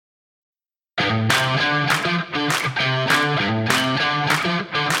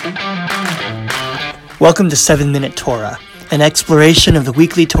Welcome to 7 Minute Torah, an exploration of the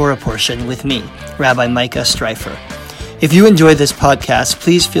weekly Torah portion with me, Rabbi Micah Streifer. If you enjoy this podcast,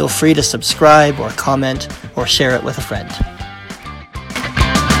 please feel free to subscribe or comment or share it with a friend.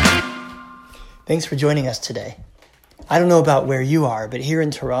 Thanks for joining us today. I don't know about where you are, but here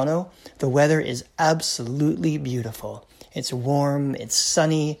in Toronto, the weather is absolutely beautiful. It's warm, it's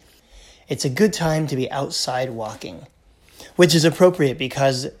sunny. It's a good time to be outside walking, which is appropriate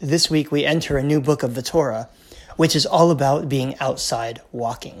because this week we enter a new book of the Torah, which is all about being outside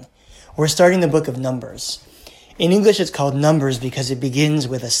walking. We're starting the book of Numbers. In English, it's called Numbers because it begins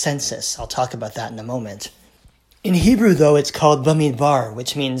with a census. I'll talk about that in a moment. In Hebrew, though, it's called Bamidbar,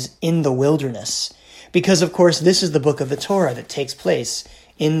 which means in the wilderness, because, of course, this is the book of the Torah that takes place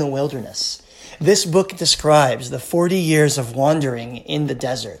in the wilderness. This book describes the 40 years of wandering in the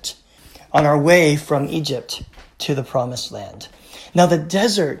desert on our way from Egypt to the Promised Land. Now, the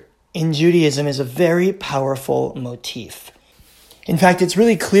desert in Judaism is a very powerful motif. In fact, it's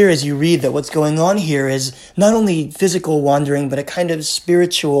really clear as you read that what's going on here is not only physical wandering, but a kind of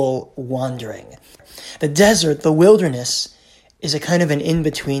spiritual wandering. The desert, the wilderness, is a kind of an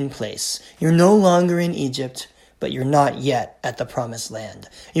in-between place. You're no longer in Egypt, but you're not yet at the Promised Land.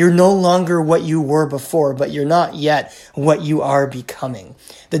 You're no longer what you were before, but you're not yet what you are becoming.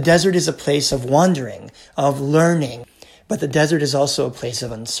 The desert is a place of wandering, of learning, but the desert is also a place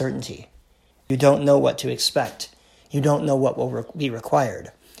of uncertainty. You don't know what to expect. You don't know what will be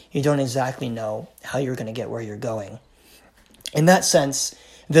required. You don't exactly know how you're going to get where you're going. In that sense,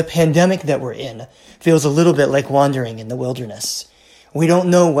 the pandemic that we're in feels a little bit like wandering in the wilderness. We don't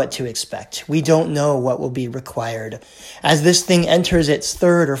know what to expect. We don't know what will be required. As this thing enters its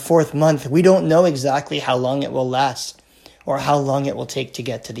third or fourth month, we don't know exactly how long it will last, or how long it will take to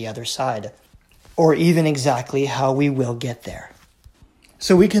get to the other side, or even exactly how we will get there.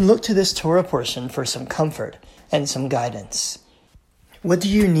 So we can look to this Torah portion for some comfort and some guidance. What do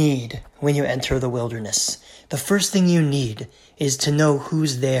you need when you enter the wilderness? The first thing you need is to know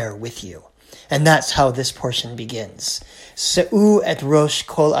who's there with you. And that's how this portion begins. Se'u et rosh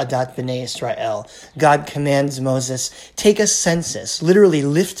kol adat b'nei Israel. God commands Moses, take a census, literally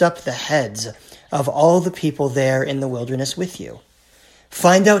lift up the heads of all the people there in the wilderness with you.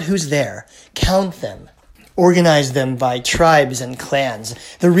 Find out who's there, count them, organize them by tribes and clans.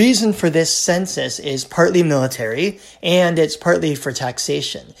 The reason for this census is partly military, and it's partly for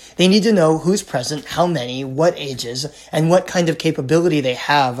taxation. They need to know who's present, how many, what ages, and what kind of capability they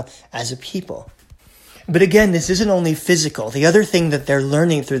have as a people. But again, this isn't only physical. The other thing that they're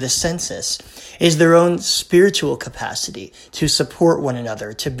learning through the census is their own spiritual capacity to support one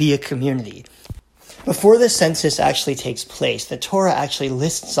another, to be a community. Before the census actually takes place, the Torah actually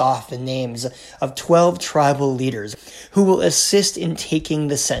lists off the names of 12 tribal leaders who will assist in taking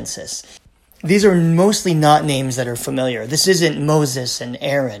the census. These are mostly not names that are familiar. This isn't Moses and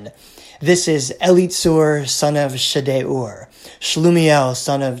Aaron. This is Elitzur, son of Shedeur, Shlumiel,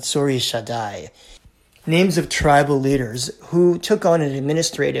 son of Tsuri Shaddai. Names of tribal leaders who took on an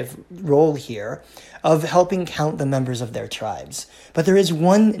administrative role here of helping count the members of their tribes. But there is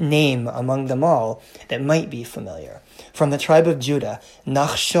one name among them all that might be familiar. From the tribe of Judah,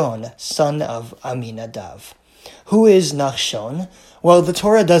 Nachshon, son of Aminadav. Who is Nachshon? Well, the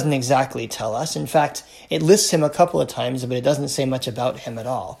Torah doesn't exactly tell us. In fact, it lists him a couple of times, but it doesn't say much about him at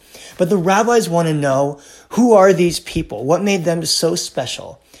all. But the rabbis want to know, who are these people? What made them so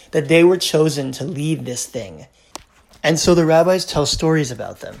special that they were chosen to lead this thing? And so the rabbis tell stories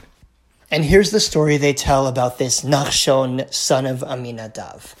about them. And here's the story they tell about this Nachshon, son of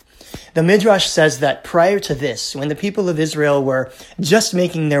Aminadav. The Midrash says that prior to this, when the people of Israel were just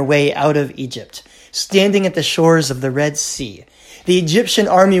making their way out of Egypt, standing at the shores of the Red Sea, the Egyptian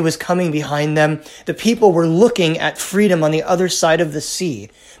army was coming behind them. The people were looking at freedom on the other side of the sea.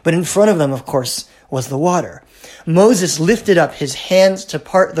 But in front of them, of course, was the water. Moses lifted up his hands to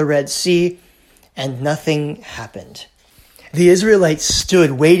part the Red Sea, and nothing happened. The Israelites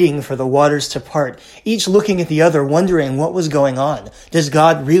stood waiting for the waters to part, each looking at the other, wondering what was going on. Does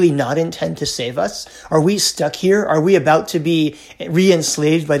God really not intend to save us? Are we stuck here? Are we about to be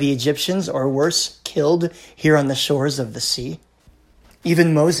re-enslaved by the Egyptians, or worse, killed here on the shores of the sea?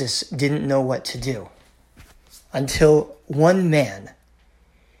 Even Moses didn't know what to do, until one man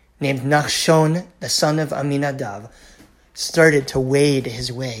named Nachshon, the son of Aminadav, started to wade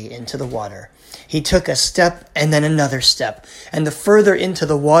his way into the water. He took a step and then another step, and the further into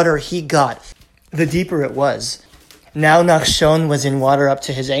the water he got, the deeper it was. Now Nachshon was in water up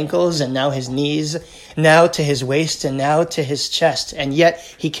to his ankles, and now his knees, now to his waist, and now to his chest. And yet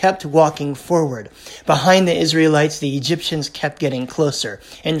he kept walking forward. Behind the Israelites, the Egyptians kept getting closer.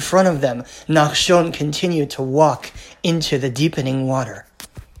 In front of them, Nachshon continued to walk into the deepening water.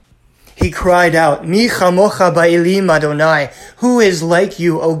 He cried out, Mi chamocha ba'ilim Adonai, who is like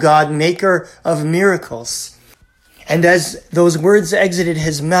you, O God, maker of miracles? And as those words exited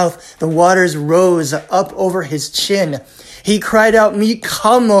his mouth, the waters rose up over his chin. He cried out, Mi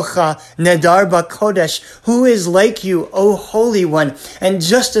kamocha nedar bakodesh, who is like you, O Holy One? And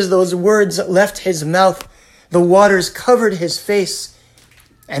just as those words left his mouth, the waters covered his face,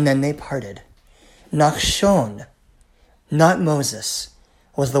 and then they parted. Nachshon, not Moses,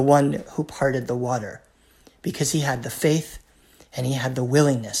 was the one who parted the water, because he had the faith and he had the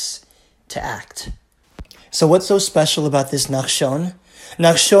willingness to act. So what's so special about this Nachshon?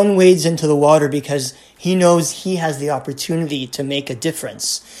 Nachshon wades into the water because he knows he has the opportunity to make a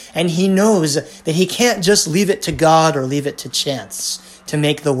difference. And he knows that he can't just leave it to God or leave it to chance to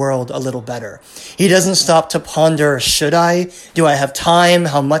make the world a little better. He doesn't stop to ponder, should I? Do I have time?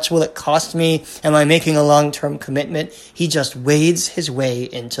 How much will it cost me? Am I making a long-term commitment? He just wades his way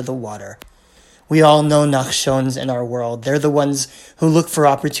into the water. We all know Nachshons in our world. They're the ones who look for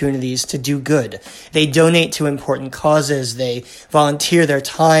opportunities to do good. They donate to important causes. They volunteer their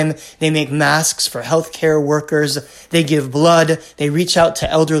time. They make masks for healthcare workers. They give blood. They reach out to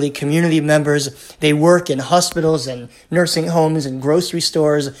elderly community members. They work in hospitals and nursing homes and grocery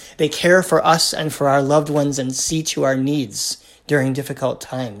stores. They care for us and for our loved ones and see to our needs during difficult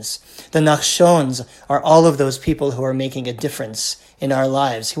times. The Nachshons are all of those people who are making a difference in our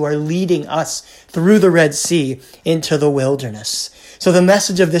lives, who are leading us through the Red Sea into the wilderness. So the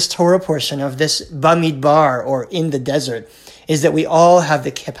message of this Torah portion, of this Bamidbar, or in the desert, is that we all have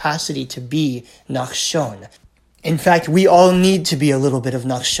the capacity to be Nachshon. In fact, we all need to be a little bit of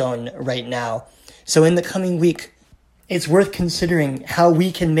Nachshon right now. So in the coming week, it's worth considering how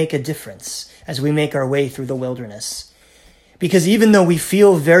we can make a difference as we make our way through the wilderness. Because even though we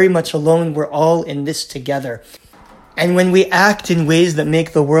feel very much alone, we're all in this together. And when we act in ways that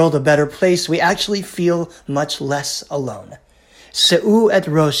make the world a better place, we actually feel much less alone. Se'u et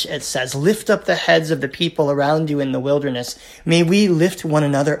rosh, it says, lift up the heads of the people around you in the wilderness. May we lift one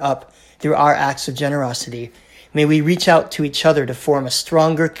another up through our acts of generosity. May we reach out to each other to form a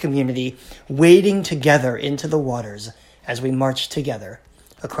stronger community, wading together into the waters as we march together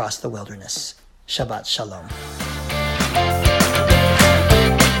across the wilderness. Shabbat Shalom.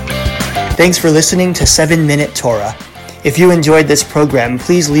 Thanks for listening to 7-Minute Torah. If you enjoyed this program,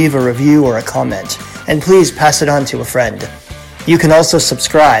 please leave a review or a comment, and please pass it on to a friend. You can also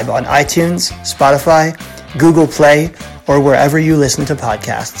subscribe on iTunes, Spotify, Google Play, or wherever you listen to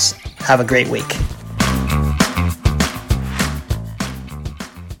podcasts. Have a great week.